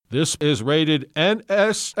This is rated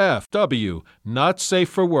NSFW, not safe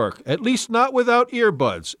for work, at least not without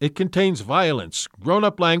earbuds. It contains violence,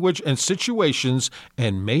 grown-up language, and situations,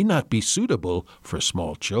 and may not be suitable for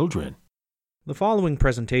small children. The following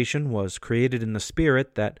presentation was created in the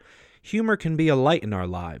spirit that humor can be a light in our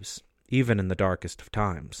lives, even in the darkest of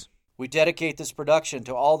times. We dedicate this production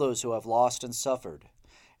to all those who have lost and suffered,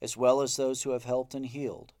 as well as those who have helped and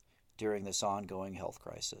healed during this ongoing health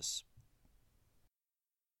crisis.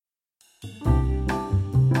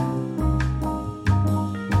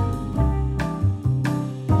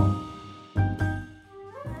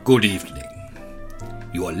 Good evening.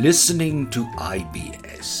 You are listening to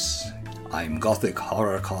IBS. I'm Gothic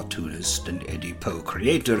horror cartoonist and Oedipo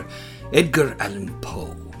creator Edgar Allan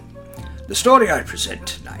Poe. The story I present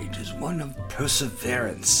tonight is one of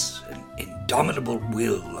perseverance and indomitable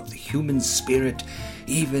will of the human spirit,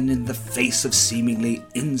 even in the face of seemingly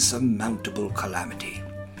insurmountable calamity.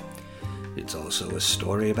 It's also a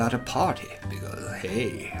story about a party, because,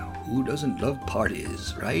 hey, who doesn't love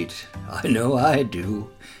parties, right? I know I do.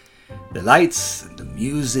 The lights and the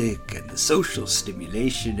music and the social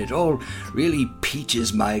stimulation, it all really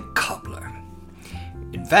peaches my cobbler.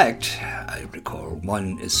 In fact, I recall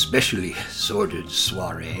one especially sordid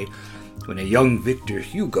soiree when a young Victor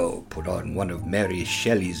Hugo put on one of Mary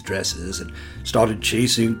Shelley's dresses and started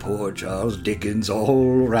chasing poor Charles Dickens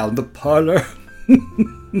all around the parlor.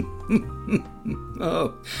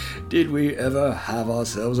 Oh, did we ever have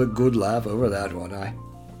ourselves a good laugh over that one?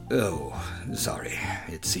 Oh, sorry.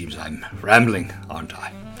 It seems I'm rambling, aren't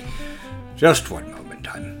I? Just one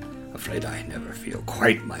moment. I'm afraid I never feel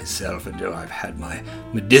quite myself until I've had my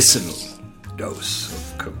medicinal dose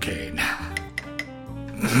of cocaine.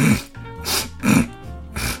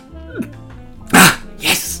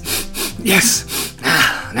 Yes.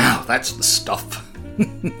 Now that's the stuff.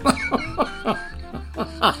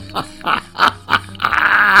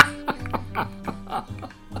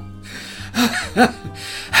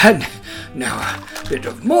 And now a bit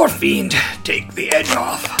of morphine to take the edge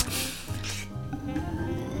off.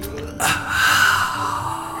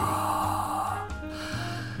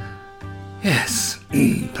 Yes,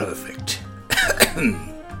 perfect.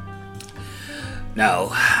 Now,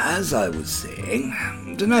 as I was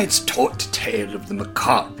saying, tonight's taut tale of the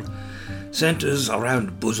macabre centers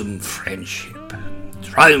around bosom friendship,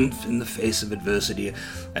 triumph in the face of adversity,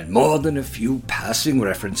 and more than a few passing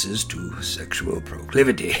references to sexual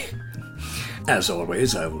proclivity. As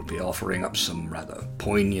always, I will be offering up some rather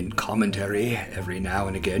poignant commentary every now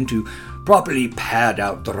and again to properly pad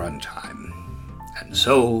out the runtime. And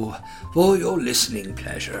so, for your listening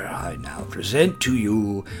pleasure, I now present to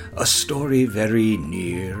you a story very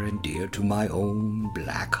near and dear to my own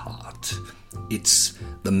black heart. It's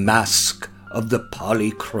The Mask of the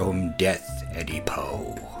Polychrome Death,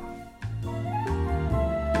 Oedipo.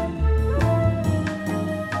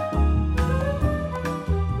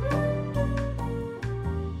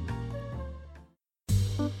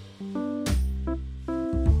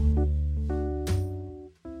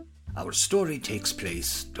 Our story takes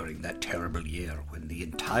place during that terrible year when the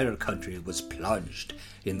entire country was plunged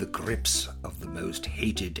in the grips of the most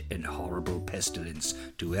hated and horrible pestilence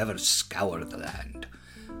to ever scour the land.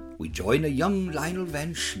 We join a young Lionel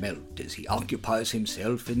Van Schmelt as he occupies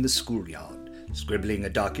himself in the schoolyard, scribbling a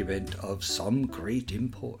document of some great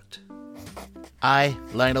import. I,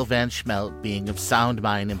 Lionel Van Schmelt, being of sound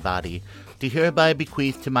mind and body, do hereby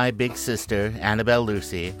bequeath to my big sister, Annabelle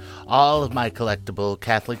Lucy, all of my collectible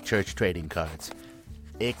Catholic Church trading cards.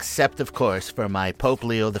 Except, of course, for my Pope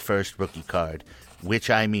Leo I rookie card, which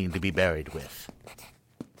I mean to be buried with.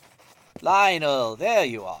 Lionel, there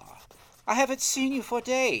you are. I haven't seen you for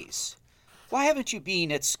days. Why haven't you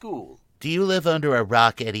been at school? Do you live under a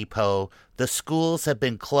rock, Oedipo? The schools have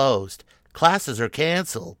been closed. Classes are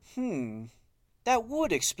canceled. That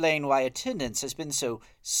would explain why attendance has been so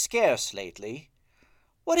scarce lately.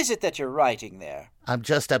 What is it that you're writing there? I'm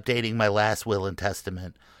just updating my last will and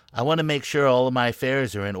testament. I want to make sure all of my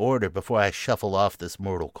affairs are in order before I shuffle off this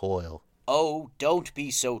mortal coil. Oh, don't be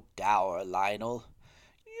so dour, Lionel.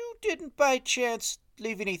 You didn't by chance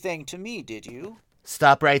leave anything to me, did you?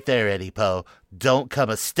 Stop right there, Oedipo. Don't come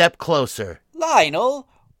a step closer. Lionel,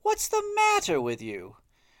 what's the matter with you?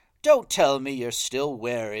 Don't tell me you're still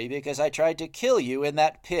wary because I tried to kill you in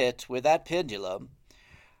that pit with that pendulum.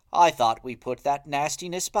 I thought we put that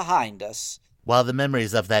nastiness behind us. While the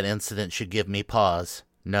memories of that incident should give me pause,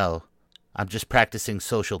 no. I'm just practicing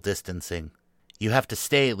social distancing. You have to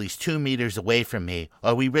stay at least 2 meters away from me,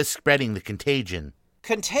 or we risk spreading the contagion.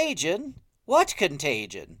 Contagion? What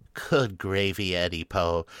contagion? Good gravy, Eddie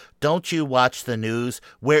Poe. Don't you watch the news?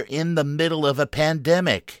 We're in the middle of a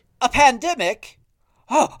pandemic. A pandemic?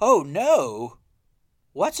 Oh no.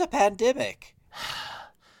 What's a pandemic?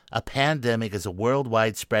 A pandemic is a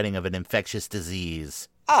worldwide spreading of an infectious disease.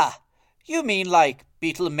 Ah, you mean like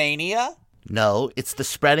Beatlemania? No, it's the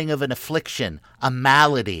spreading of an affliction, a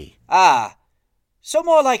malady. Ah, so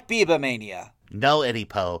more like Biebermania. No, Eddie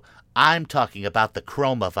Poe, I'm talking about the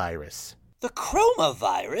coronavirus. The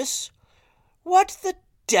coronavirus? What the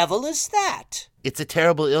devil is that? It's a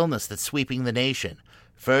terrible illness that's sweeping the nation.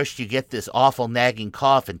 First, you get this awful nagging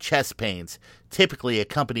cough and chest pains, typically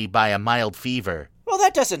accompanied by a mild fever. Well,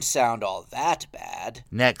 that doesn't sound all that bad.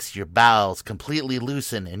 Next, your bowels completely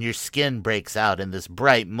loosen and your skin breaks out in this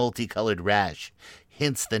bright, multicolored rash,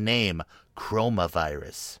 hence the name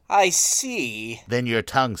coronavirus. I see. Then your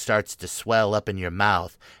tongue starts to swell up in your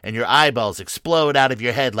mouth, and your eyeballs explode out of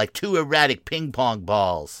your head like two erratic ping-pong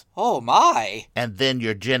balls. Oh, my. And then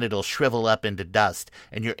your genitals shrivel up into dust,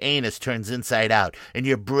 and your anus turns inside out, and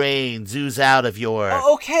your brains ooze out of your...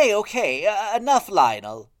 Okay. Enough,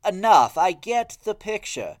 Lionel. Enough. I get the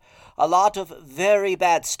picture. A lot of very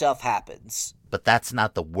bad stuff happens. But that's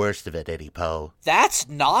not the worst of it, Eddie Poe. That's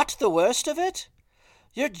not the worst of it?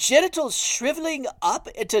 Your genitals shriveling up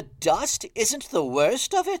into dust isn't the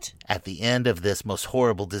worst of it? At the end of this most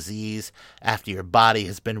horrible disease, after your body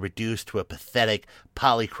has been reduced to a pathetic,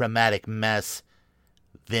 polychromatic mess,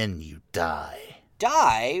 then you die.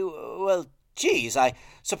 Die? Well, geez, I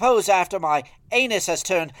suppose after my anus has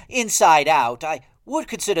turned inside out, I would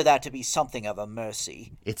consider that to be something of a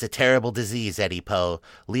mercy. It's a terrible disease, Eddie Poe,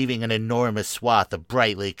 leaving an enormous swath of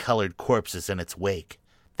brightly colored corpses in its wake.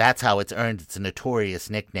 That's how it's earned its notorious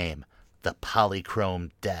nickname, the Polychrome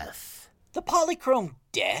Death. The Polychrome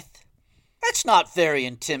Death? That's not very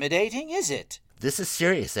intimidating, is it? This is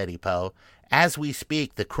serious, Eddie Poe. As we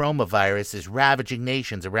speak, the coronavirus is ravaging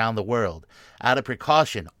nations around the world. Out of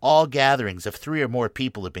precaution, all gatherings of 3 or more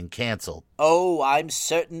people have been canceled. Oh, I'm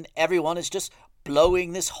certain everyone is just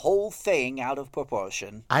blowing this whole thing out of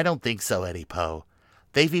proportion. I don't think so, Eddie Poe.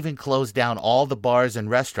 They've even closed down all the bars and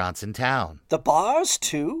restaurants in town. The bars,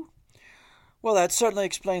 too? Well, that certainly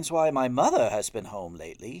explains why my mother has been home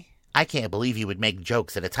lately. I can't believe you would make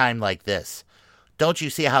jokes at a time like this. Don't you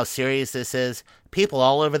see how serious this is? People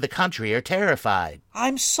all over the country are terrified.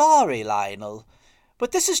 I'm sorry, Lionel,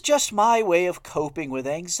 but this is just my way of coping with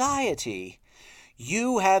anxiety.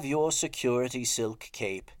 You have your security silk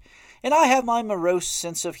cape, and I have my morose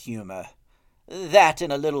sense of humor. That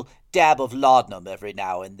and a little dab of laudanum every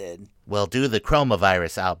now and then. Well, due to the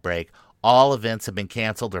coronavirus outbreak, all events have been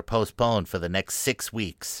canceled or postponed for the next 6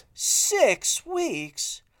 weeks. 6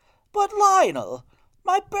 weeks? But Lionel,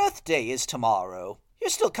 my birthday is tomorrow. You're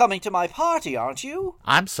still coming to my party, aren't you?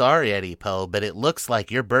 I'm sorry, Eddie Poe, but it looks like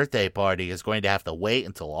your birthday party is going to have to wait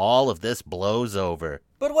until all of this blows over.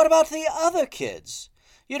 But what about the other kids?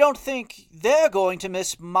 You don't think they're going to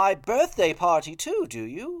miss my birthday party too, do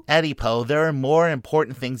you? Eddie Poe, there are more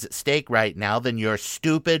important things at stake right now than your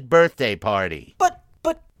stupid birthday party. But...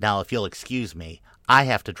 Now, if you'll excuse me, I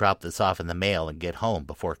have to drop this off in the mail and get home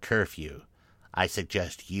before curfew. I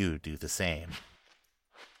suggest you do the same.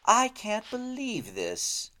 I can't believe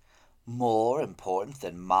this. More important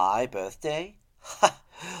than my birthday? Ha!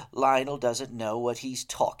 Lionel doesn't know what he's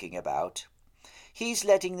talking about. He's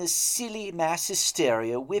letting this silly mass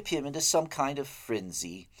hysteria whip him into some kind of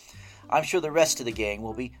frenzy. I'm sure the rest of the gang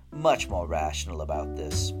will be much more rational about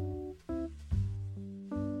this.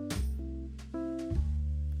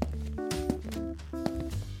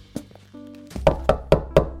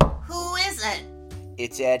 Who is it?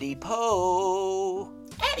 It's Eddie Poe.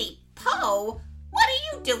 Eddie Poe? What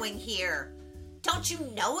are you doing here? Don't you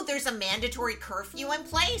know there's a mandatory curfew in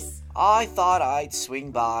place? I thought I'd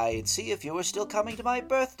swing by and see if you were still coming to my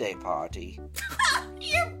birthday party.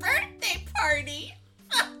 Your birthday party?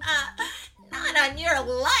 Not on your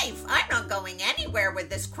life. I'm not going anywhere with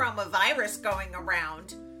this coronavirus going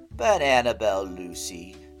around. But Annabelle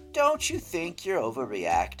Lucy, don't you think you're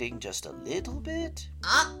overreacting just a little bit?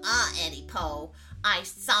 Eddie Poe. I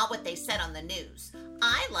saw what they said on the news.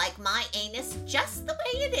 I like my anus just the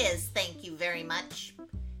way it is, thank you very much.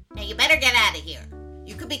 Now you better get out of here.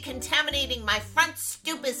 You could be contaminating my front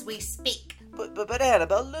stoop as we speak. But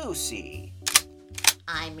Annabelle Lucy.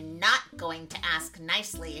 I'm not going to ask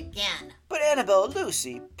nicely again. But Annabelle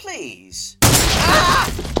Lucy, please.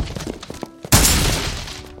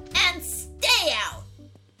 And stay out!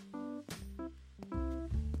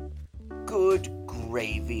 Good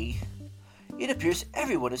gravy. It appears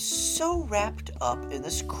everyone is so wrapped up in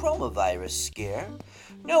this coronavirus scare,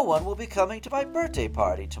 no one will be coming to my birthday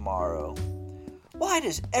party tomorrow. Why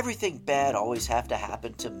does everything bad always have to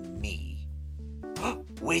happen to me?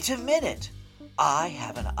 Wait a minute. I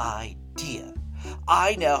have an idea.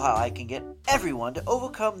 I know how I can get everyone to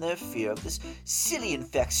overcome their fear of this silly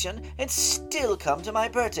infection and still come to my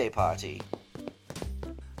birthday party.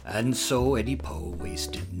 And so Eddie Poe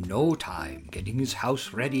wasted no time getting his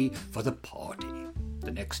house ready for the party.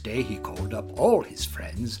 The next day he called up all his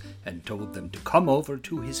friends and told them to come over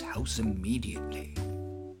to his house immediately.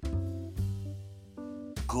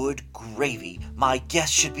 Good gravy. My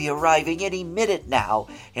guests should be arriving any minute now,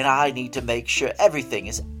 and I need to make sure everything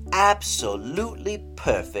is absolutely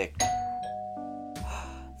perfect.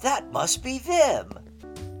 That must be them.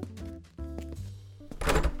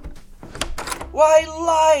 Why,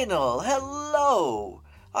 Lionel, hello.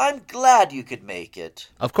 I'm glad you could make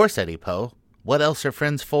it. Of course, Eddie Poe. What else are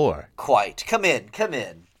friends for? Quite. Come in.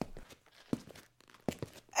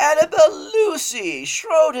 Annabelle Lucy,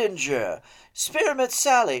 Schrodinger, Spearmint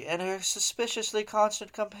Sally, and her suspiciously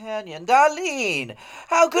constant companion, Darlene.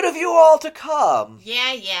 How good of you all to come.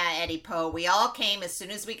 Yeah, Eddie Poe. We all came as soon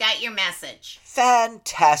as we got your message.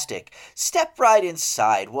 Fantastic. Step right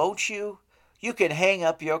inside, won't you? You can hang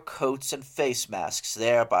up your coats and face masks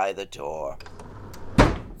there by the door.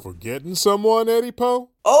 Forgetting someone, Eddie Poe?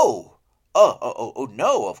 Oh,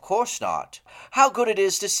 no, of course not. How good it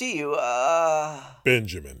is to see you,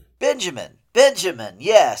 Benjamin. Benjamin,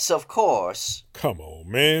 yes, of course. Come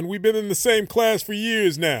on, man. We've been in the same class for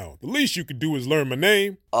years now. The least you could do is learn my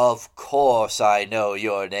name. Of course I know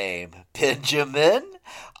your name, Benjamin.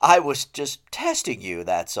 I was just testing you,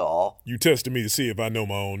 that's all. You tested me to see if I know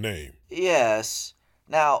my own name. Yes.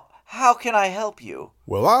 Now, how can I help you?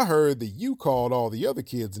 Well, I heard that you called all the other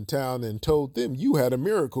kids in town and told them you had a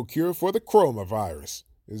miracle cure for the coronavirus.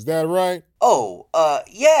 Is that right? Oh,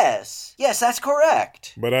 yes. Yes, that's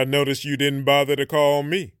correct. But I noticed you didn't bother to call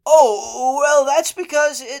me. Oh, well, that's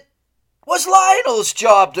because it was Lionel's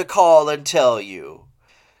job to call and tell you.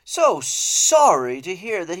 So sorry to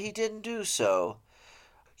hear that he didn't do so.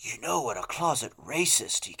 You know what a closet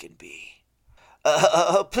racist he can be.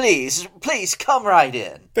 Please, come right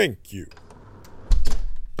in. Thank you.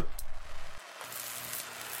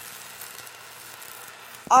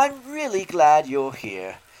 I'm really glad you're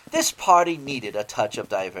here. This party needed a touch of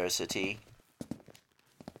diversity.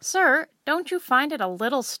 Sir, don't you find it a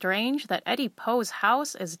little strange that Eddie Poe's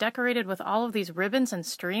house is decorated with all of these ribbons and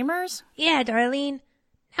streamers? Yeah, Darlene.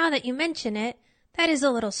 Now that you mention it, that is a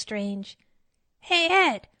little strange. Hey,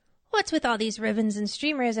 Ed, what's with all these ribbons and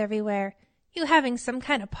streamers everywhere? You having some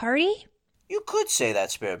kind of party? You could say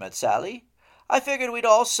that, Spearmint Sally. I figured we'd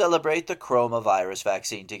all celebrate the coronavirus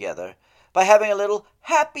vaccine together by having a little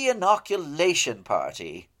happy inoculation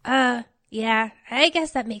party. Yeah, I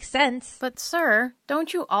guess that makes sense. But, sir,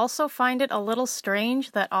 don't you also find it a little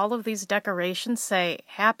strange that all of these decorations say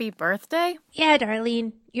Happy Birthday? Yeah,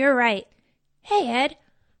 Darlene, you're right. Hey, Ed,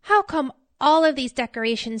 how come all of these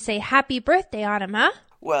decorations say Happy Birthday on them, huh?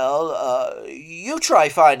 Well, you try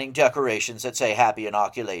finding decorations that say Happy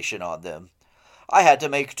Inoculation on them. I had to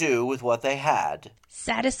make do with what they had.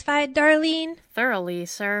 Satisfied, Darlene? Thoroughly,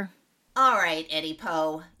 sir. All right, Eddie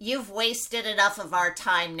Poe. You've wasted enough of our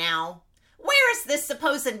time now. Where is this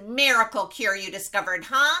supposed miracle cure you discovered,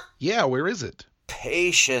 huh? Yeah, where is it?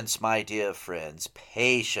 Patience, my dear friends,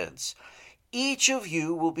 patience. Each of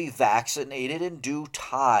you will be vaccinated in due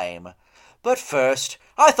time. But first,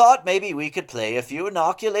 I thought maybe we could play a few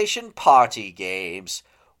inoculation party games.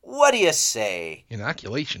 What do you say?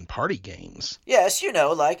 Inoculation party games? Yes, you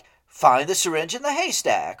know, like find the syringe in the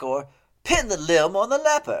haystack, or pin the limb on the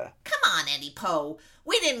leper. Come on, Eddie Poe.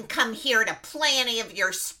 We didn't come here to play any of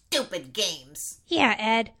your stupid games. Yeah,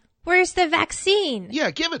 Ed. Where's the vaccine? Yeah,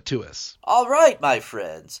 give it to us. All right, my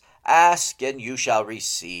friends. Ask and you shall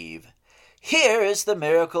receive. Here is the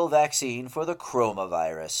miracle vaccine for the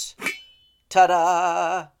coronavirus.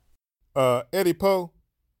 Ta-da! Eddie Poe,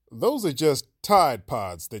 those are just Tide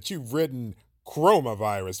Pods that you've written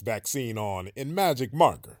coronavirus vaccine on in magic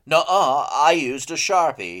marker. Nuh-uh, I used a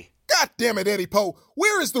Sharpie. God damn it, Eddie Poe,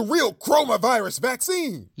 where is the real coronavirus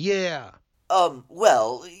vaccine? Yeah.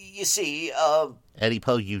 Well, you see, Eddie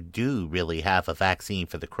Poe, you do really have a vaccine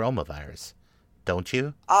for the coronavirus, don't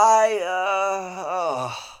you?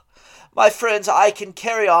 My friends, I can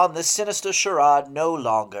carry on this sinister charade no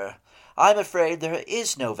longer. I'm afraid there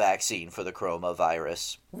is no vaccine for the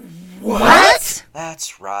coronavirus. What?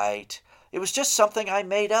 That's right. It was just something I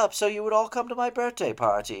made up so you would all come to my birthday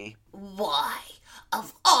party. Why,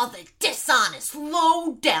 of all the dishonest,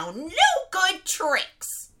 low-down, no-good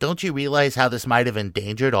tricks. Don't you realize how this might have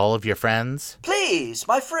endangered all of your friends? Please,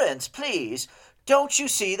 my friends, please. Don't you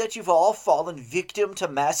see that you've all fallen victim to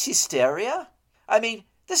mass hysteria? I mean,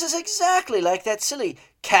 this is exactly like that silly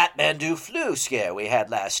Kathmandu flu scare we had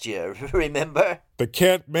last year, remember? The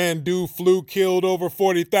Kathmandu flu killed over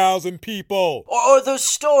 40,000 people. Or those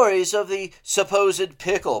stories of the supposed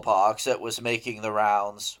pickle pox that was making the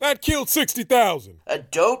rounds. That killed 60,000.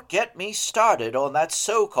 Don't get me started on that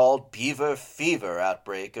so-called beaver fever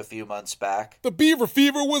outbreak a few months back. The beaver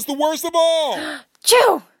fever was the worst of all.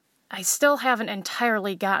 Chew! I still haven't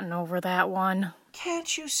entirely gotten over that one.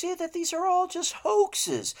 Can't you see that these are all just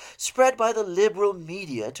hoaxes spread by the liberal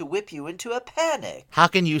media to whip you into a panic? How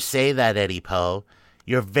can you say that, Eddie Poe?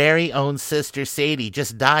 Your very own sister Sadie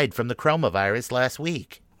just died from the coronavirus last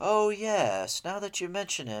week. Oh, yes. Now that you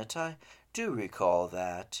mention it, I do recall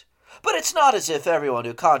that. But it's not as if everyone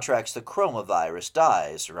who contracts the coronavirus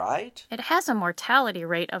dies, right? It has a mortality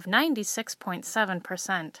rate of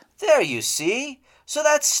 96.7%. There you see. So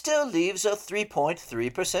that still leaves a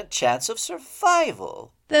 3.3% chance of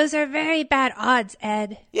survival. Those are very bad odds,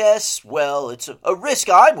 Ed. Yes, well, it's a risk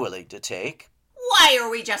I'm willing to take. Why are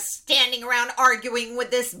we just standing around arguing with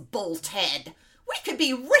this bolthead? We could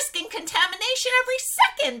be risking contamination every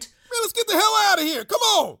second. Man, let's get the hell out of here. Come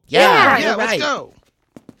on. Yeah, Yeah, right. let's go.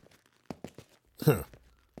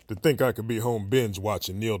 To think I could be home binge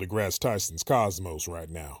watching Neil deGrasse Tyson's Cosmos right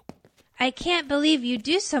now. I can't believe you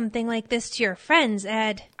do something like this to your friends,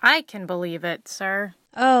 Ed. I can believe it, sir.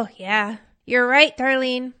 Oh, yeah. You're right,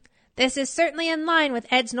 Darlene. This is certainly in line with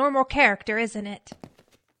Ed's normal character, isn't it?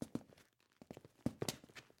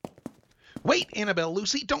 Wait, Annabelle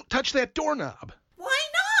Lucy, don't touch that doorknob. Why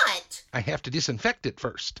not? I have to disinfect it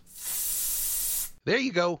first. There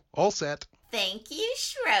you go, all set. Thank you,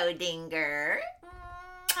 Schrodinger.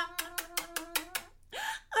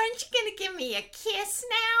 Aren't you going to give me a kiss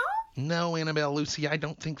now? No, Annabelle Lucy, I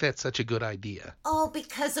don't think that's such a good idea. Oh,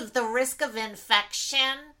 because of the risk of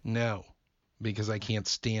infection? No, because I can't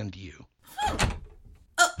stand you.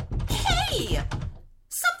 Hey!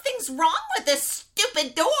 Something's wrong with this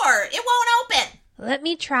stupid door. It won't open. Let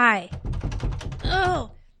me try.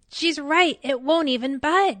 Oh, she's right. It won't even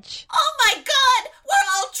budge. Oh my God!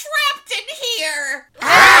 We're all trapped in here!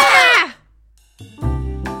 Ah!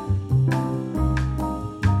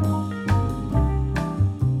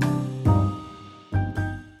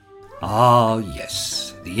 Ah,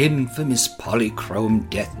 yes, the infamous polychrome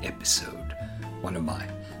death episode. One of my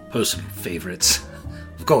personal favorites.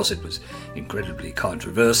 Of course, it was incredibly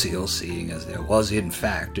controversial, seeing as there was, in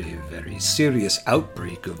fact, a very serious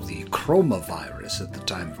outbreak of the coronavirus at the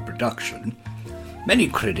time of production. Many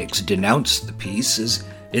critics denounced the piece as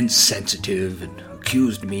insensitive and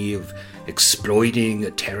accused me of exploiting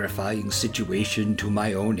a terrifying situation to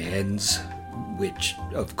my own ends, which,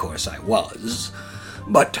 of course, I was.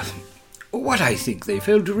 But what I think they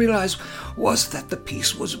failed to realize was that the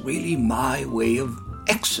piece was really my way of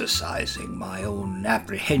exercising my own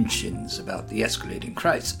apprehensions about the escalating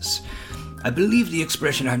crisis. I believe the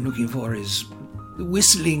expression I'm looking for is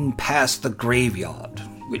whistling past the graveyard,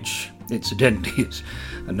 which, incidentally, is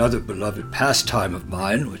another beloved pastime of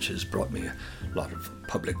mine, which has brought me a lot of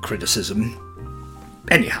public criticism.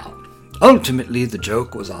 Anyhow, ultimately the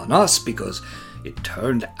joke was on us because it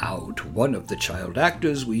turned out one of the child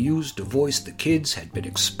actors we used to voice the kids had been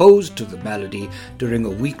exposed to the malady during a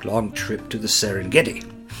week-long trip to the Serengeti.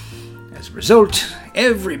 As a result,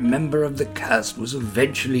 every member of the cast was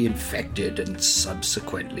eventually infected and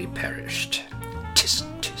subsequently perished. Tis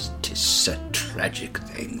a tragic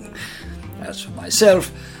thing. As for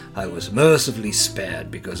myself, I was mercifully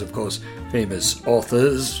spared because, of course, famous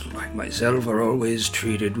authors like myself are always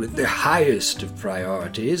treated with the highest of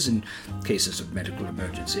priorities in cases of medical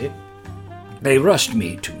emergency. They rushed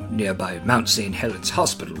me to nearby Mount St. Helens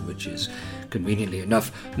Hospital, which is, conveniently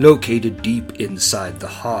enough, located deep inside the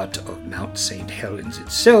heart of Mount St. Helens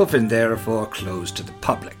itself and therefore closed to the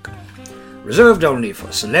public. Reserved only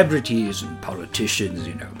for celebrities and politicians,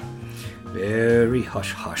 Very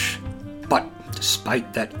hush-hush. But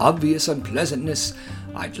despite that obvious unpleasantness,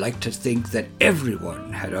 I'd like to think that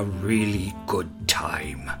everyone had a really good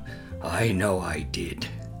time. I know I did.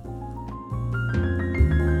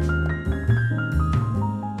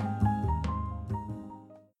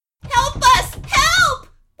 Help us! Help!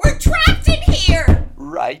 We're trapped in here!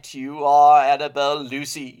 Right you are, Annabelle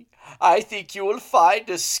Lucy. I think you will find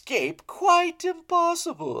escape quite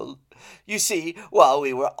impossible. You see, while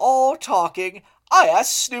we were all talking, I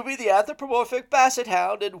asked Snoopy the anthropomorphic basset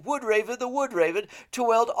hound and Woodraven the wood raven to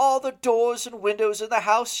weld all the doors and windows in the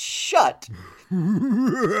house shut.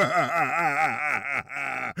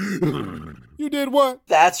 You did what?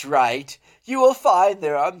 That's right. You will find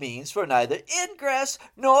there are means for neither ingress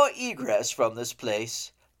nor egress from this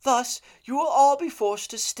place. Thus, you will all be forced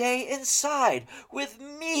to stay inside with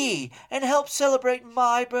me and help celebrate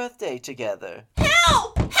my birthday together.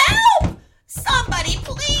 Help! Help! Somebody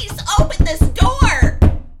please open this door!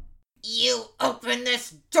 You open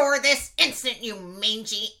this door this instant, you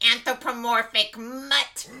mangy anthropomorphic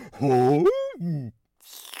mutt! Oh? Yuck!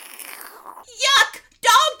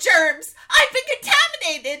 Dog germs! I've been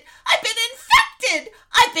contaminated! I've been infected!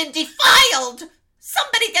 I've been defiled!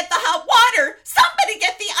 Somebody get the hot water! Somebody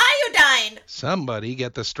get the iodine! Somebody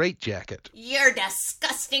get the straitjacket. Your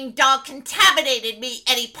disgusting dog contaminated me,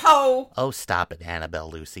 Eddie Poe! Oh, stop it, Annabelle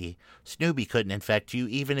Lucy. Snoopy couldn't infect you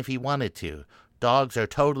even if he wanted to. Dogs are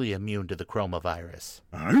totally immune to the chromavirus.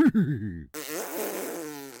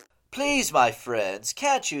 Please, my friends,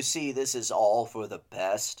 can't you see this is all for the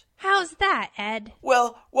best? How's that, Ed?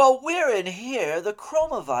 Well, while we're in here, the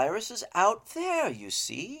chromavirus is out there, you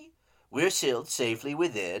see. We're sealed safely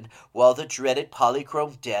within, while the dreaded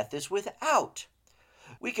polychrome death is without.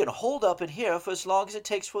 We can hold up in here for as long as it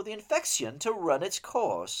takes for the infection to run its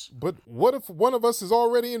course. But what if one of us is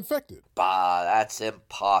already infected? Bah, that's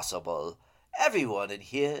impossible. Everyone in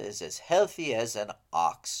here is as healthy as an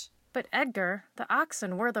ox. But Edgar, the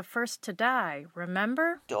oxen were the first to die,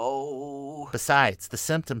 remember? Oh. Besides, the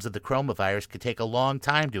symptoms of the chromavirus could take a long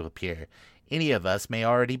time to appear. Any of us may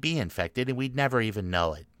already be infected and we'd never even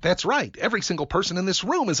know it. That's right. Every single person in this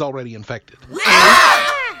room is already infected.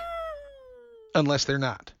 Unless they're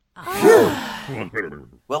not.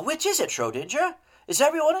 Well, which is it, Schrodinger? Is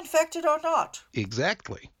everyone infected or not?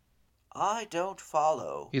 Exactly. I don't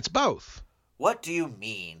follow. It's both. What do you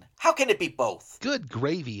mean? How can it be both? Good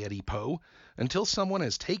gravy, Eddie Poe. Until someone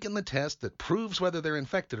has taken the test that proves whether they're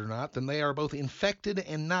infected or not, then they are both infected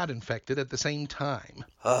and not infected at the same time.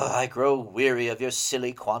 I grow weary of your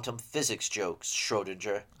silly quantum physics jokes,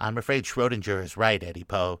 Schrodinger. I'm afraid Schrodinger is right, Eddie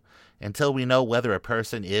Poe. Until we know whether a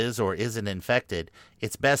person is or isn't infected,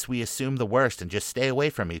 it's best we assume the worst and just stay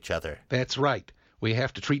away from each other. That's right. We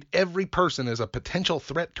have to treat every person as a potential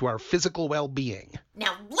threat to our physical well-being.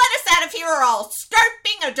 Now let us out of here or I'll start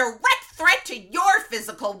being a direct threat to your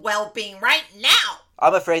physical well-being right now.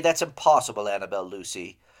 I'm afraid that's impossible, Annabelle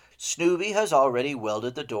Lucy. Snoopy has already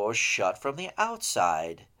welded the door shut from the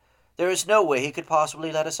outside. There is no way he could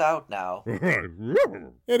possibly let us out now.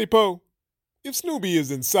 Eddie Poe, if Snoopy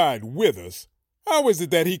is inside with us, how is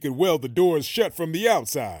it that he could weld the doors shut from the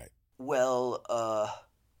outside? Well,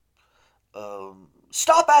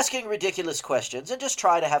 stop asking ridiculous questions and just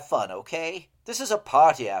try to have fun, okay? This is a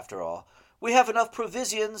party, after all. We have enough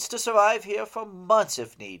provisions to survive here for months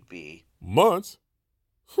if need be. Months?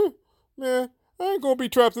 Man, I ain't gonna be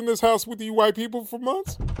trapped in this house with you white people for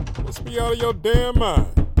months. Let's be out of your damn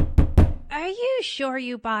mind. Are you sure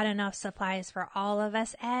you bought enough supplies for all of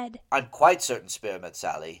us, Ed? I'm quite certain, Spearmint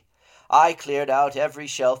Sally. I cleared out every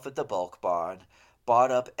shelf at the bulk barn, bought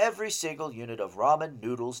up every single unit of ramen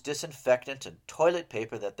noodles, disinfectant, and toilet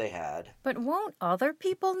paper that they had. But won't other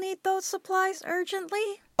people need those supplies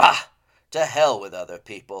urgently? Bah! To hell with other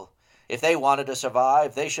people. If they wanted to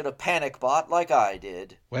survive, they should have panic bought like I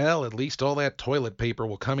did. Well, at least all that toilet paper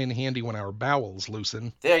will come in handy when our bowels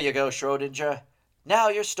loosen. There you go, Schrodinger. Now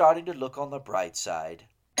you're starting to look on the bright side.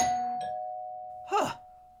 Huh.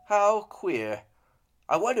 How queer.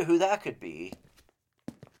 I wonder who that could be.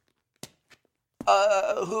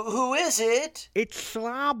 Who is it? It's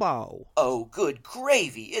Slobbo. Oh, good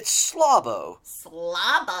gravy. It's Slobbo.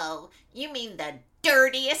 Slobbo? You mean the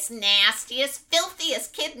dirtiest, nastiest,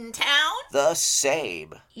 filthiest kid in town? The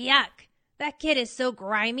same. Yuck. That kid is so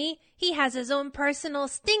grimy, he has his own personal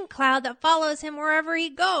stink cloud that follows him wherever he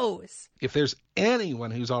goes. If there's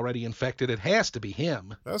anyone who's already infected, it has to be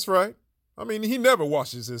him. That's right. I mean, he never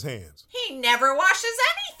washes his hands. He never washes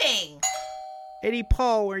anything. Eddie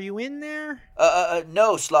Poe, are you in there?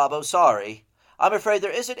 No, Slobbo, sorry. I'm afraid there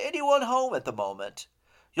isn't anyone home at the moment.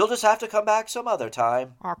 You'll just have to come back some other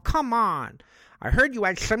time. Oh, come on. I heard you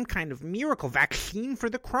had some kind of miracle vaccine for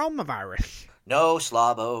the chromavirus. No,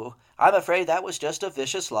 Slobbo. I'm afraid that was just a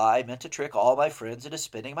vicious lie meant to trick all my friends into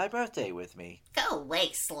spending my birthday with me. Go away,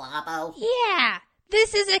 Slobbo. Yeah,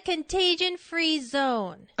 this is a contagion-free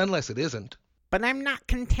zone. Unless it isn't. But I'm not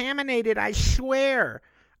contaminated, I swear.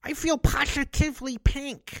 I feel positively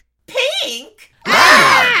pink. Pink?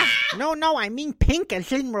 No, I mean pink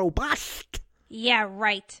as in robust. Yeah,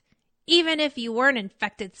 right. Even if you weren't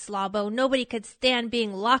infected, Slobbo, nobody could stand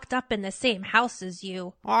being locked up in the same house as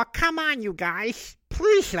you. Oh, come on, you guys.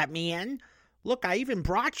 Please let me in. Look, I even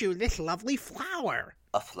brought you this lovely flower.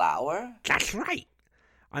 A flower? That's right.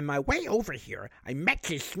 On my way over here, I met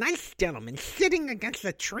this nice gentleman sitting against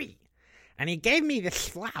a tree. and he gave me this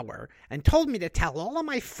flower and told me to tell all of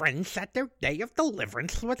my friends that their day of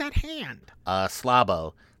deliverance was at hand.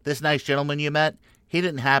 Slabo, this nice gentleman you met, he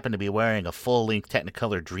didn't happen to be wearing a full-length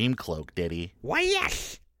Technicolor Dream Cloak, did he? Why,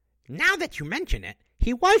 yes. Now that you mention it,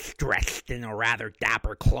 he was dressed in a rather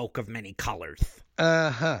dapper cloak of many colors.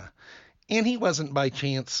 Uh-huh. And he wasn't by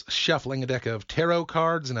chance shuffling a deck of tarot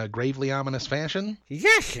cards in a gravely ominous fashion?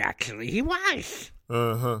 Yes, actually, he was.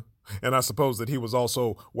 Uh-huh. And I suppose that he was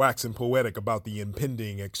also waxing poetic about the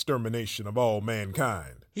impending extermination of all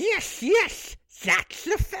mankind. Yes, that's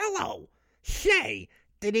the fellow. Say,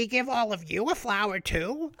 did he give all of you a flower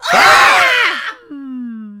too?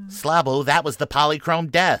 Slabo, that was the Polychrome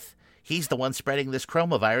Death. He's the one spreading this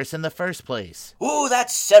chromavirus in the first place. Ooh, that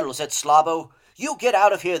settles it, Slabo. You get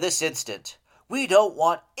out of here this instant. We don't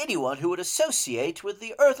want anyone who would associate with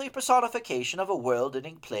the earthly personification of a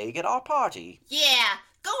world-ending plague at our party. Yeah,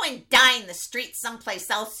 go and die in the street someplace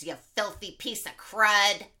else, you filthy piece of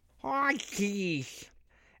crud. Oh, geez.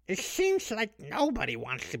 It seems like nobody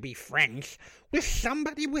wants to be friends with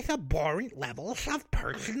somebody with abhorrent levels of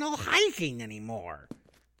personal hygiene anymore.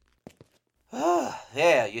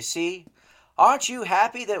 There, you see? Aren't you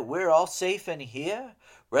happy that we're all safe in here,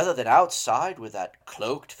 rather than outside with that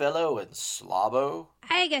cloaked fellow and Slabo?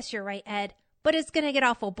 I guess you're right, Ed. But it's gonna get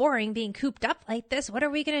awful boring being cooped up like this. What are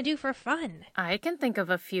we gonna do for fun? I can think of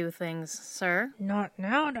a few things, sir. Not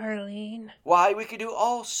now, Darlene. Why, we can do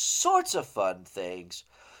all sorts of fun things.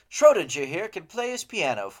 Schrodinger here can play his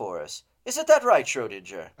piano for us. Isn't that right,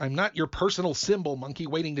 Schrodinger? I'm not your personal cymbal monkey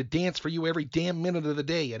waiting to dance for you every damn minute of the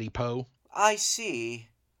day, Eddie Poe. I see.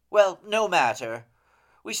 Well, no matter.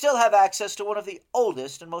 We still have access to one of the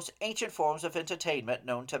oldest and most ancient forms of entertainment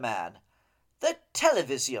known to man. The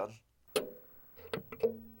television.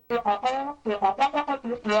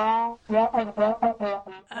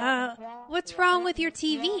 What's wrong with your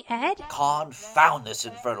TV, Ed? Confound this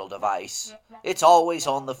infernal device. It's always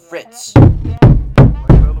on the fritz.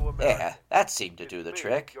 There, that seemed to do the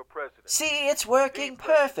trick. See, it's working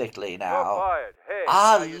perfectly now.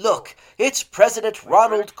 Ah, look, it's President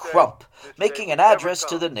Ronald Crump making an address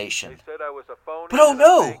to the nation. But oh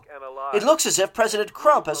no! It looks as if President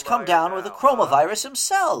Crump has come down with the chromavirus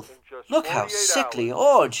himself. Look how sickly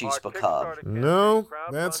orange he's become. No,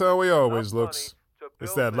 that's how he always looks.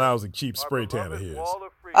 It's that lousy cheap spray tan of his.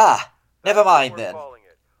 Ah, never mind then.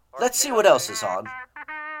 Let's see what else is on.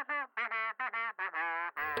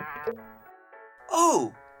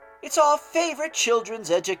 Oh, it's our favorite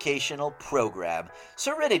children's educational program,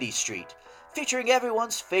 Serenity Street, featuring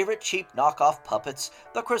everyone's favorite cheap knockoff puppets,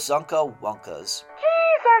 the Krasunka Wonkas.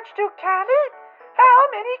 Geez, Archduke Candy, how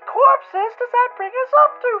many corpses does that bring us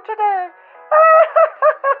up to today?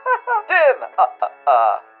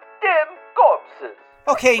 10 corpses.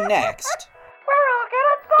 Okay, next. We're all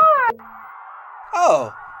gonna die.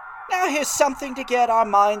 Oh, now here's something to get our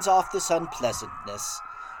minds off this unpleasantness.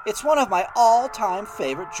 It's one of my all-time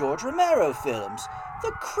favorite George Romero films,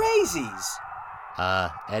 The Crazies.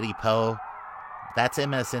 Eddie Poe, that's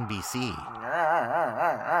MSNBC.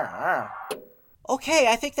 Okay,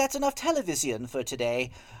 I think that's enough television for today.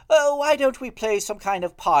 Why don't we play some kind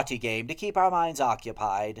of party game to keep our minds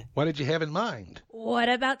occupied? What did you have in mind? What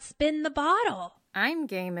about Spin the Bottle? I'm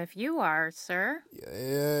game if you are, sir.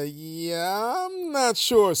 Yeah, I'm not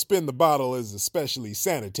sure Spin the Bottle is especially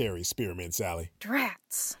sanitary, Spearmint Sally.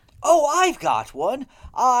 Drats. Oh, I've got one.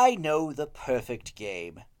 I know the perfect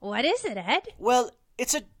game. What is it, Ed? Well,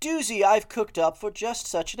 it's a doozy I've cooked up for just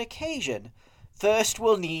such an occasion. First,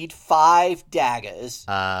 we'll need 5 daggers.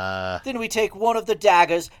 Then we take one of the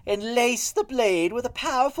daggers and lace the blade with a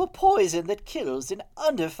powerful poison that kills in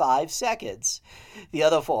under 5 seconds. The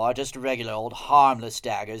other 4 are just regular old harmless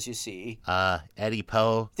daggers, you see. Eddie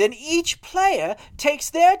Poe. Then each player takes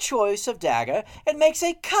their choice of dagger and makes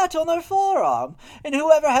a cut on their forearm, and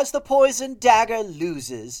whoever has the poisoned dagger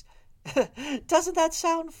loses. Doesn't that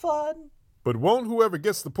sound fun? But won't whoever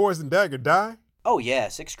gets the poisoned dagger die? Oh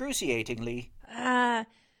yes, excruciatingly.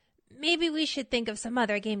 Maybe we should think of some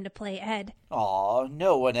other game to play, Ed. Aw,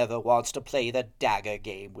 no one ever wants to play the dagger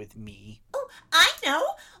game with me. Oh, I know.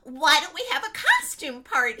 Why don't we have a costume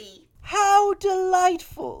party? How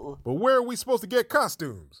delightful. But where are we supposed to get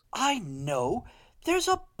costumes? I know. There's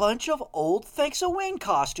a bunch of old Thanks a Wayne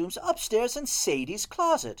costumes upstairs in Sadie's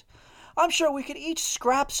closet. I'm sure we could each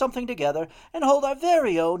scrap something together and hold our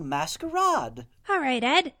very own masquerade. All right,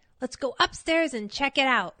 Ed. Let's go upstairs and check it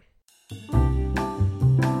out.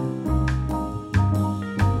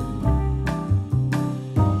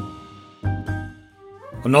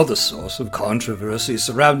 Another source of controversy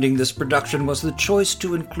surrounding this production was the choice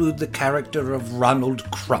to include the character of Ronald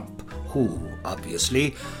Crump, who,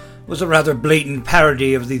 obviously, was a rather blatant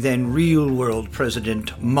parody of the then real-world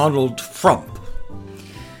President Donald Trump.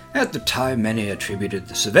 At the time, many attributed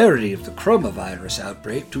the severity of the coronavirus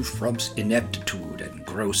outbreak to Trump's ineptitude and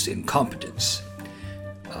gross incompetence.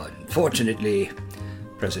 Unfortunately,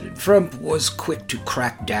 President Trump was quick to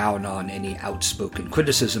crack down on any outspoken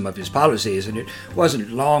criticism of his policies, and it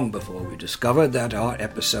wasn't long before we discovered that our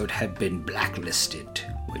episode had been blacklisted,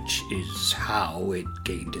 which is how it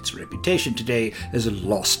gained its reputation today as a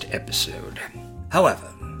lost episode. However,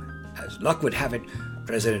 as luck would have it,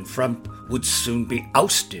 President Trump would soon be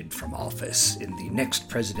ousted from office in the next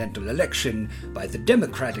presidential election by the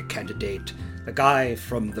Democratic candidate, the guy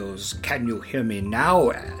from those Can You Hear Me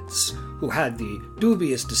Now ads, who had the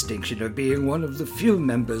dubious distinction of being one of the few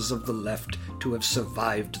members of the left to have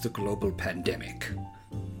survived the global pandemic.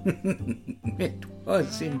 It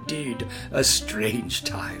was indeed a strange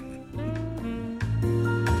time.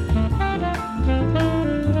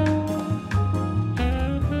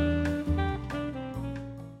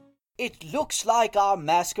 It looks like our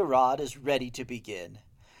masquerade is ready to begin.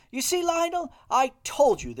 You see, Lionel, I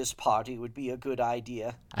told you this party would be a good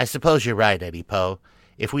idea. I suppose you're right, Eddie Poe.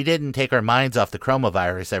 If we didn't take our minds off the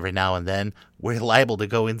coronavirus every now and then, we're liable to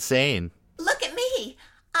go insane. Look at me.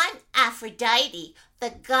 I'm Aphrodite,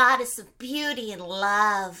 the goddess of beauty and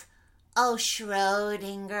love. Oh,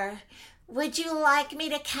 Schrodinger, would you like me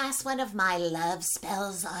to cast one of my love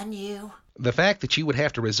spells on you? The fact that you would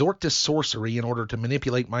have to resort to sorcery in order to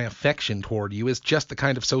manipulate my affection toward you is just the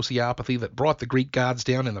kind of sociopathy that brought the Greek gods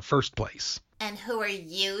down in the first place. And who are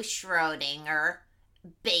you, Schrodinger?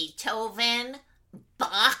 Beethoven?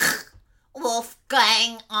 Bach?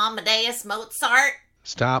 Wolfgang Amadeus Mozart?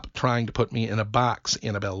 Stop trying to put me in a box,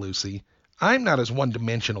 Annabelle Lucy. I'm not as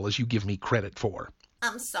one-dimensional as you give me credit for.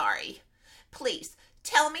 I'm sorry. Please,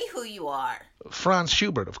 tell me who you are. Franz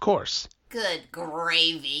Schubert, of course. Good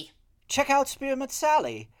gravy. Check out Spearmint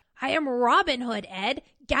Sally. I am Robin Hood, Ed,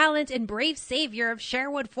 gallant and brave savior of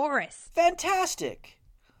Sherwood Forest. Fantastic.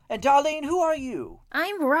 And Darlene, who are you?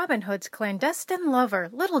 I'm Robin Hood's clandestine lover,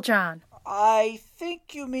 Little John. I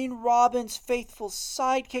think you mean Robin's faithful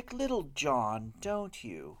sidekick, Little John, don't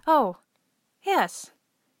you? Oh, yes.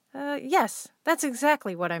 Yes, that's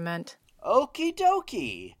exactly what I meant. Okie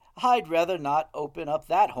dokie. I'd rather not open up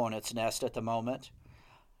that hornet's nest at the moment.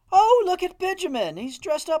 Oh, look at Benjamin. He's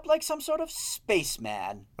dressed up like some sort of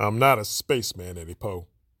spaceman. I'm not a spaceman, Eddie Poe.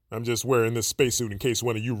 I'm just wearing this spacesuit in case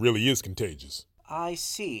one of you really is contagious. I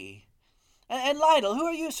see. And Lionel, who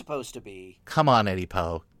are you supposed to be? Come on, Eddie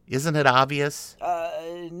Poe. Isn't it obvious?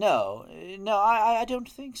 No, I don't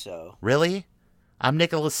think so. Really? I'm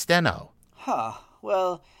Nicholas Steno. Huh.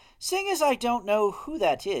 Well, seeing as I don't know who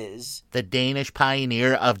that is... The Danish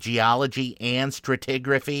pioneer of geology and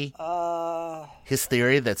stratigraphy? His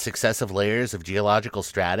theory that successive layers of geological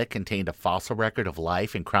strata contained a fossil record of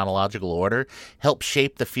life in chronological order helped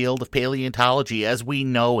shape the field of paleontology as we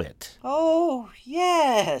know it. Oh,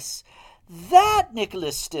 yes. That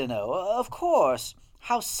Nicholas Steno, of course.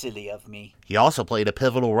 How silly of me. He also played a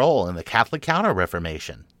pivotal role in the Catholic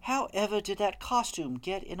Counter-Reformation. However did that costume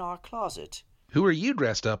get in our closet? Who are you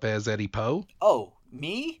dressed up as, Eddie Poe? Oh,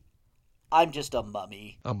 me? I'm just a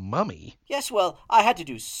mummy. A mummy? Yes, well, I had to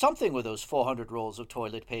do something with those 400 rolls of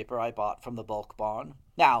toilet paper I bought from the bulk barn.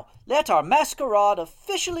 Now, let our masquerade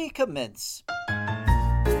officially commence.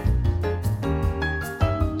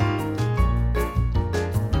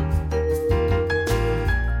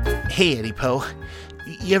 Hey, Eddie Poe.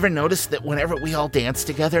 You ever notice that whenever we all dance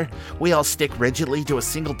together, we all stick rigidly to a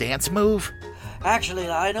single dance move? Actually,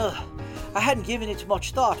 Lionel, I hadn't given it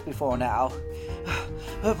much thought before now.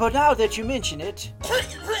 But now that you mention it...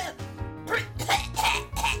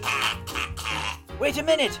 Wait a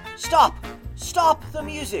minute! Stop! Stop the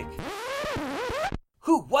music!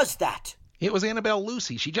 Who was that? It was Annabelle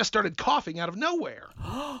Lucy. She just started coughing out of nowhere.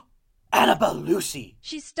 Annabelle Lucy!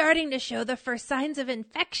 She's starting to show the first signs of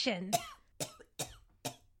infection.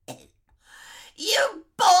 You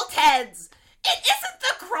boltheads! It isn't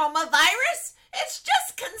the coronavirus! It's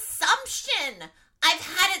just consumption! I've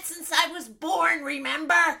had it since I was born,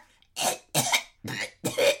 remember?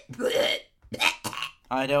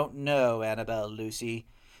 I don't know, Annabelle Lucy.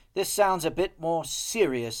 This sounds a bit more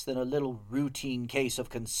serious than a little routine case of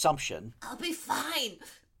consumption. I'll be fine.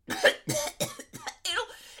 It'll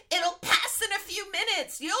pass in a few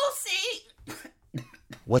minutes. You'll see.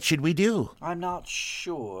 What should we do? I'm not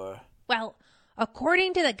sure. Well,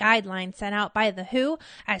 according to the guidelines sent out by the WHO,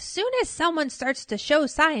 as soon as someone starts to show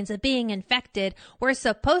signs of being infected, we're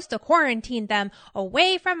supposed to quarantine them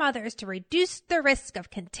away from others to reduce the risk of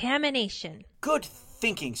contamination. Good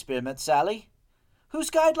thinking, Spearmint Sally. Whose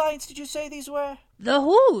guidelines did you say these were? The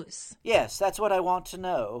Who's. Yes, that's what I want to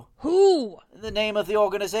know. Who? The name of the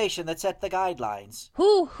organization that set the guidelines.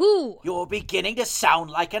 Who? You're beginning to sound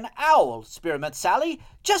like an owl, Spearmint Sally.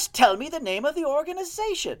 Just tell me the name of the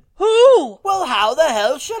organization. Who? Well, how the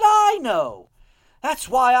hell should I know? That's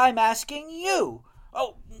why I'm asking you.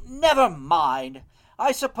 Oh, never mind.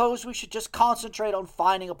 I suppose we should just concentrate on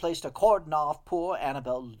finding a place to cordon off poor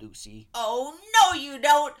Annabelle Lucy. Oh, no, you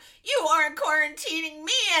don't. You aren't quarantining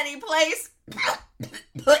me any place.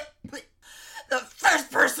 The first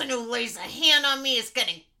person who lays a hand on me is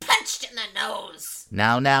getting punched in the nose.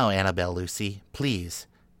 Now, Annabelle Lucy, please.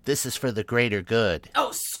 This is for the greater good.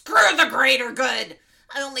 Oh, screw the greater good.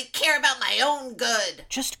 I only care about my own good.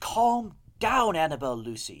 Just calm down, Annabelle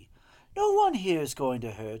Lucy. No one here is going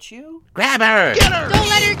to hurt you. Grab her! Get her! Don't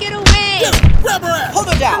let her get away! Grab her!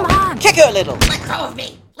 Hold her down! Come on! Kick her a little! Let go of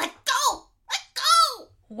me! Let go! Let go!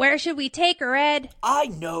 Where should we take her, Ed? I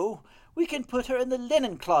know. We can put her in the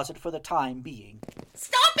linen closet for the time being.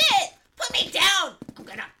 Stop it! Put me down! I'm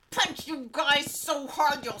gonna punch you guys so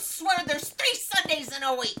hard you'll swear there's 3 Sundays in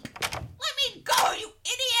a week. Let me go, you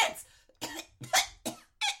idiots!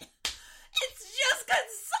 It's just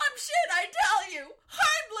consumption, I tell you!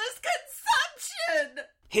 Harmless consumption!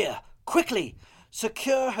 Here, quickly,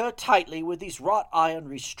 secure her tightly with these wrought iron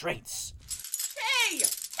restraints. Hey!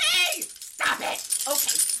 Stop it!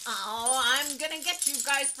 Okay. Oh, I'm gonna get you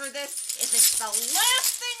guys for this if it's the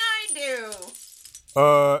last thing I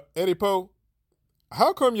do. Eddie Poe,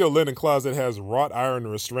 how come your linen closet has wrought iron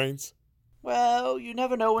restraints? Well, you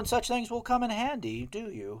never know when such things will come in handy, do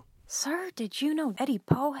you? Sir, did you know Eddie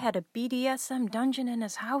Poe had a BDSM dungeon in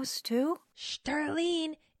his house, too?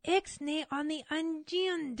 Starlene, ixnay on the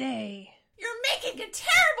Ungiunde. You're making a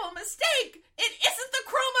terrible mistake! It isn't the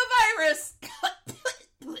coronavirus!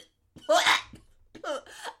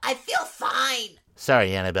 I feel fine.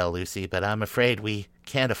 Sorry, Annabelle Lucy, but I'm afraid we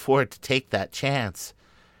can't afford to take that chance.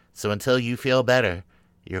 So until you feel better,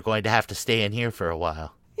 you're going to have to stay in here for a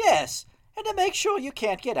while. Yes, and to make sure you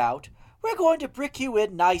can't get out, we're going to brick you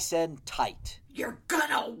in nice and tight. You're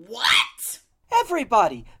gonna what?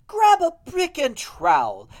 Everybody, grab a brick and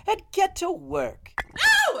trowel and get to work.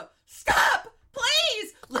 No! Stop!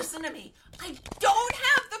 Please! Listen to me. I don't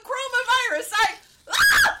have the coronavirus.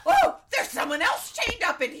 Oh! There's someone else chained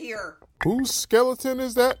up in here. Whose skeleton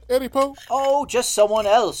is that, Eddie Poe? Oh, just someone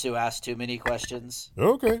else who asked too many questions.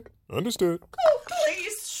 Okay, understood. Oh,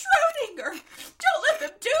 please, Schrodinger. Don't let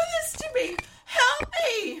them do this to me. Help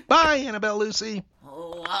me. Bye, Annabelle Lucy.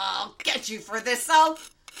 Oh, I'll get you for this. I'll...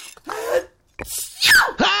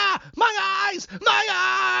 Ah! My eyes! My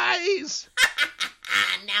eyes!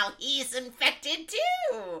 Now he's infected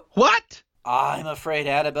too. What? I'm afraid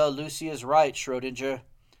Annabelle Lucy is right, Schrodinger.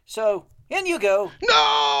 So, in you go.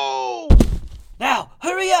 No! Now,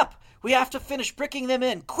 hurry up! We have to finish bricking them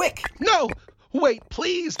in, quick! No! Wait,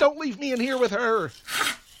 please don't leave me in here with her.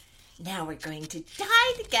 Now we're going to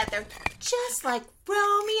die together, just like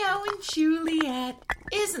Romeo and Juliet.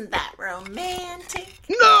 Isn't that romantic?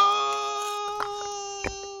 No!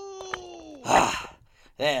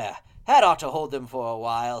 There. That ought to hold them for a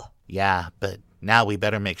while. Yeah, but now we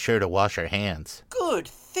better make sure to wash our hands. Good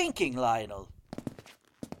thinking, Lionel.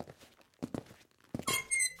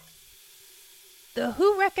 The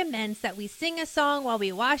Who recommends that we sing a song while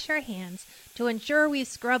we wash our hands to ensure we've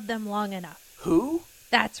scrubbed them long enough. Who?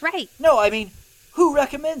 That's right. No, I mean, who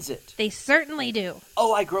recommends it? They certainly do.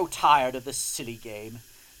 Oh, I grow tired of this silly game.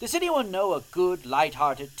 Does anyone know a good,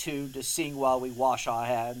 light-hearted tune to sing while we wash our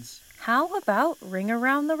hands? How about Ring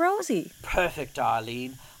Around the Rosie? Perfect,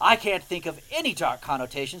 Darlene. I can't think of any dark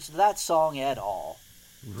connotations to that song at all.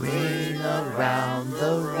 Ring around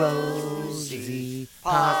the rosy,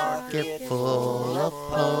 pocket full of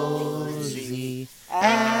posy,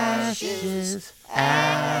 ashes,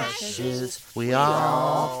 ashes, we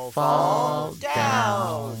all fall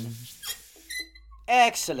down.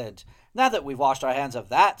 Excellent. Now that we've washed our hands of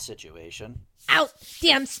that situation, Out,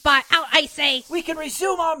 damn spot, out, I say. we can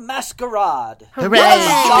resume our masquerade. Hooray!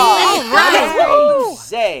 Hooray!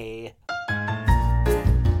 Say.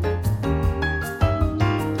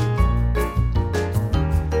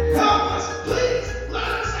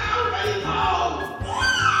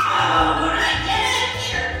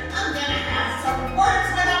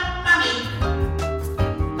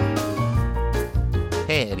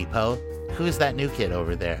 Hey, Eddie Poe, who's that new kid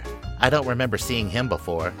over there? I don't remember seeing him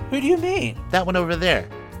before. Who do you mean? That one over there,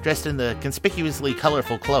 dressed in the conspicuously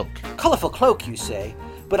colorful cloak. Colorful cloak, you say?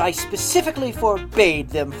 But I specifically forbade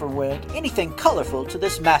them from wearing anything colorful to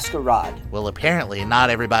this masquerade. Well, apparently not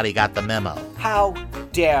everybody got the memo. How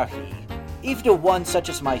dare he? Even to one such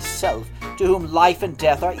as myself, to whom life and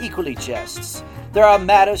death are equally jests. There are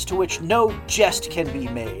matters to which no jest can be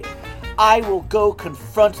made. I will go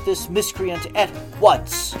confront this miscreant at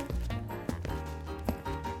once.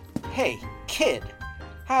 Hey, kid,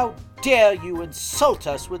 how dare you insult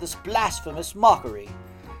us with this blasphemous mockery?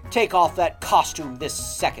 Take off that costume this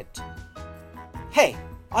second. Hey,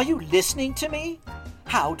 are you listening to me?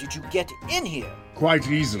 How did you get in here? Quite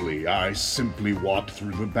easily. I simply walked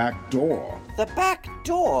through the back door. The back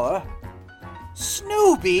door?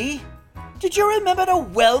 Snoopy, did you remember to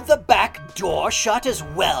weld the back door shut as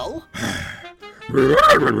well? You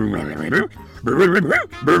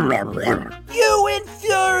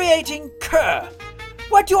infuriating cur!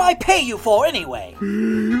 What do I pay you for anyway?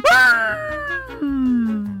 Ooh,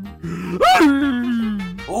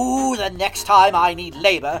 the next time I need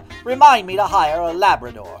labor, remind me to hire a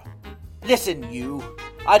Labrador. Listen, you,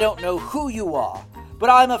 I don't know who you are, but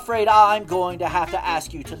I'm afraid I'm going to have to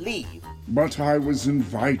ask you to leave. But I was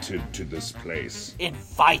invited to this place.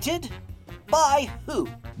 Invited? By who?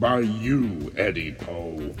 By you, Eddie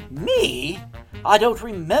Poe. Me? I don't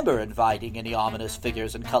remember inviting any ominous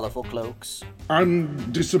figures in colorful cloaks.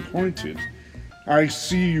 I'm disappointed. I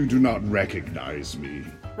see you do not recognize me.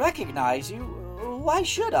 Recognize you? Why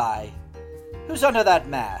should I? Who's under that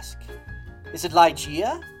mask? Is it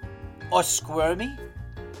Ligeia? Or Squirmy?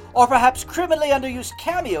 Or perhaps criminally underused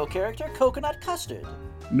cameo character Coconut Custard?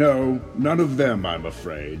 No, none of them, I'm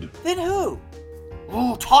afraid. Then who?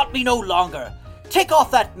 Ooh, taunt me no longer. Take off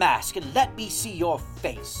that mask and let me see your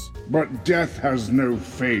face. But death has no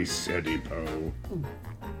face, Eddie Poe.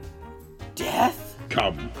 Death?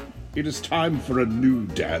 Come, it is time for a new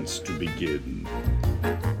dance to begin.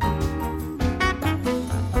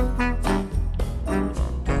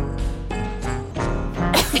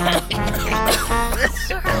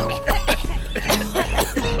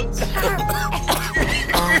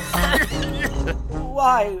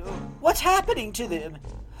 Why, what's happening to them?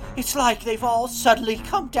 It's like they've all suddenly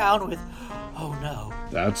come down with... Oh no.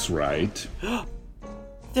 That's right.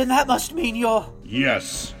 Then that must mean you're...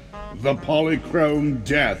 Yes, the Polychrome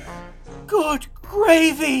Death. Good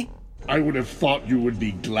gravy! I would have thought you would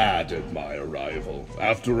be glad at my arrival.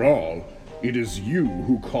 After all, it is you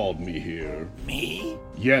who called me here. Me?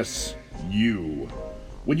 Yes, you.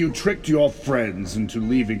 When you tricked your friends into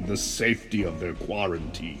leaving the safety of their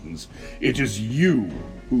quarantines, it is you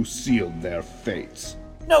who sealed their fates.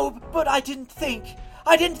 No, but I didn't think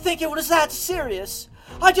it was that serious.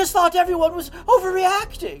 I just thought everyone was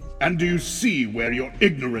overreacting. And do you see where your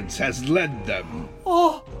ignorance has led them?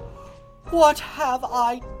 Oh, what have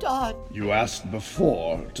I done? You asked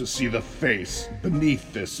before to see the face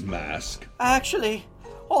beneath this mask. Actually,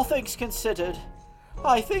 all things considered,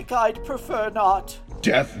 I think I'd prefer not.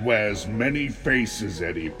 Death wears many faces,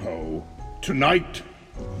 Eddie Poe. Tonight,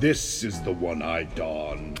 this is the one I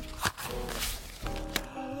don.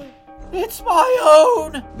 It's my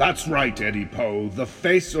own! That's right, Eddie Poe. The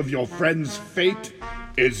face of your friend's fate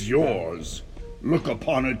is yours. Look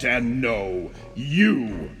upon it and know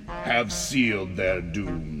you have sealed their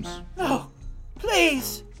dooms. No,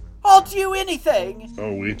 please, I'll do anything.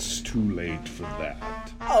 Oh, it's too late for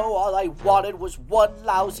that. Oh, all I wanted was one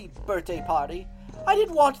lousy birthday party. I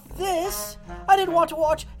didn't want this. I didn't want to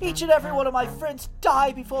watch each and every one of my friends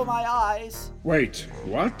die before my eyes. Wait,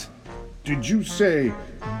 what? Did you say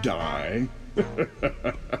die?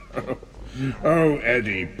 Oh,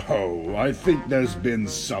 Eddie Poe, I think there's been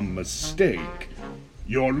some mistake.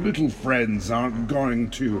 Your little friends aren't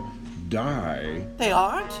going to die. They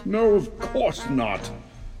aren't? No, of course not.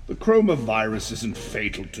 The chromavirus isn't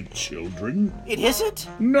fatal to children. It isn't?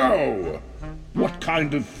 No! What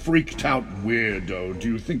kind of freaked-out weirdo do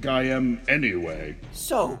you think I am anyway?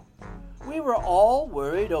 So, we were all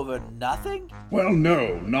worried over nothing? Well,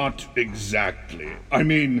 no, not exactly. I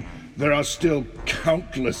mean, there are still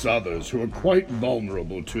countless others who are quite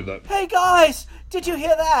vulnerable to the... Hey guys, did you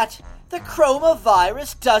hear that? The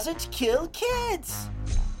chromavirus doesn't kill kids.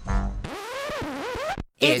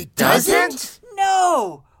 It doesn't?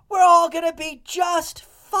 No, we're all gonna be just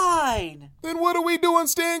fine. Then what are we doing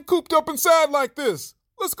staying cooped up inside like this?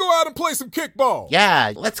 Let's go out and play some kickball.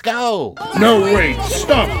 Yeah, let's go. No, wait,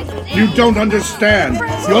 stop. You don't understand.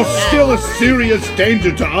 You're still a serious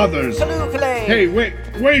danger to others. Hey, wait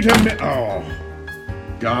a minute. Oh,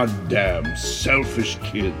 goddamn selfish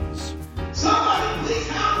kids. Somebody please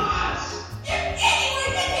help us! If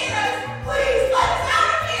anyone can hear us, please let us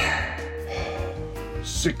out of here!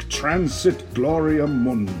 Sic transit gloria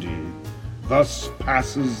mundi. Thus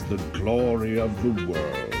passes the glory of the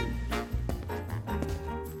world.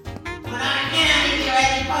 When I get out of here,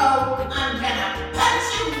 Eddie Poe, I'm gonna punch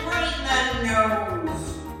you right in the nose!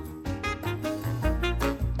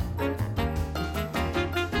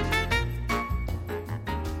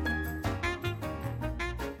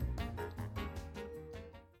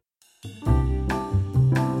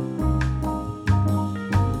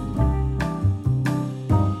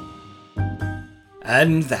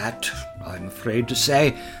 And that, I'm afraid to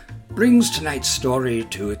say, brings tonight's story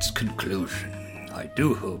to its conclusion. I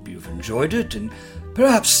do hope you've enjoyed it and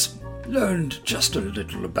perhaps learned just a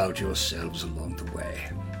little about yourselves along the way.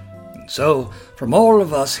 And so, from all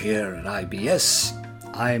of us here at IBS,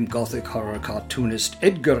 I'm Gothic horror cartoonist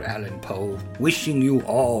Edgar Allan Poe, wishing you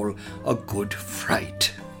all a good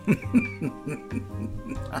fright.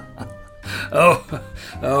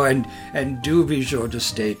 And do be sure to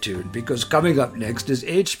stay tuned, because coming up next is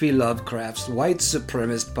H.P. Lovecraft's white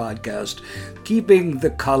supremacist podcast, Keeping the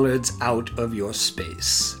Coloreds Out of Your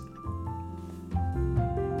Space.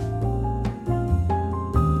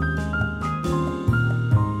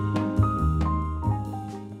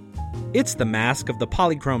 It's the Mask of the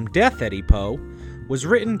Polychrome Death, Eddie Poe, was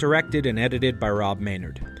written, directed, and edited by Rob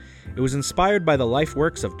Maynard. It was inspired by the life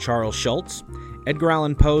works of Charles Schulz, Edgar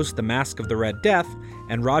Allan Poe's The Mask of the Red Death,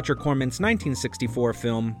 and Roger Corman's 1964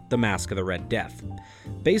 film The Mask of the Red Death,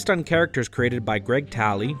 based on characters created by Greg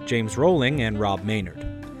Talley, James Rowling, and Rob Maynard.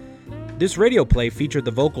 This radio play featured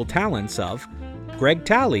the vocal talents of Greg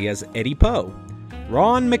Talley as Eddie Poe,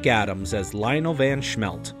 Ron McAdams as Lionel Van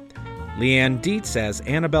Schmelt, Leanne Dietz as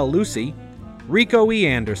Annabelle Lucy, Rico E.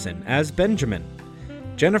 Anderson as Benjamin,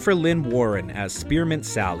 Jennifer Lynn Warren as Spearmint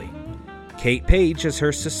Sally, Kate Page as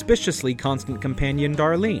her suspiciously constant companion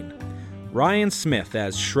Darlene, Ryan Smith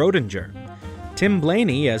as Schrodinger, Tim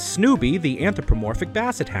Blaney as Snooby the anthropomorphic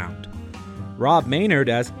basset hound, Rob Maynard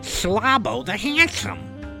as Slobbo the Handsome,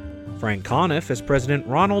 Frank Conniff as President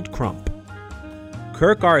Ronald Crump,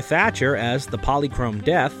 Kirk R. Thatcher as the Polychrome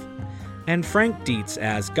Death, and Frank Dietz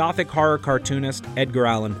as Gothic horror cartoonist Edgar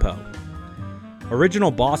Allan Poe.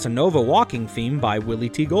 Original Bossa Nova walking theme by Willie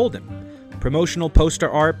T. Golden. Promotional poster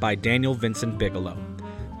art by Daniel Vincent Bigelow.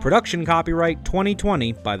 Production copyright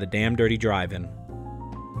 2020 by the Damn Dirty Drive-In.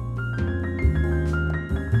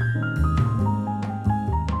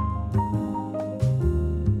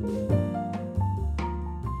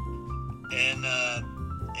 And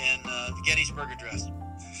the Gettysburg Address.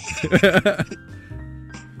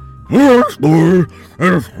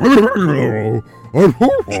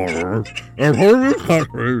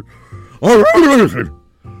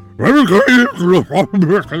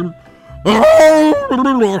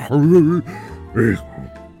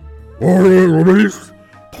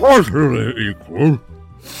 Partially equal.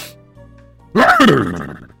 I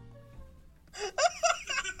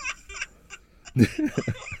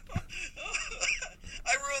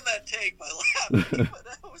ruined that take by laughing, but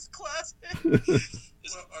that was classic.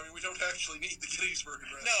 Well, I mean, we don't actually need the Gettysburg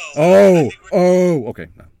Address. No. Oh, okay.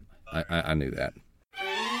 No, I knew that.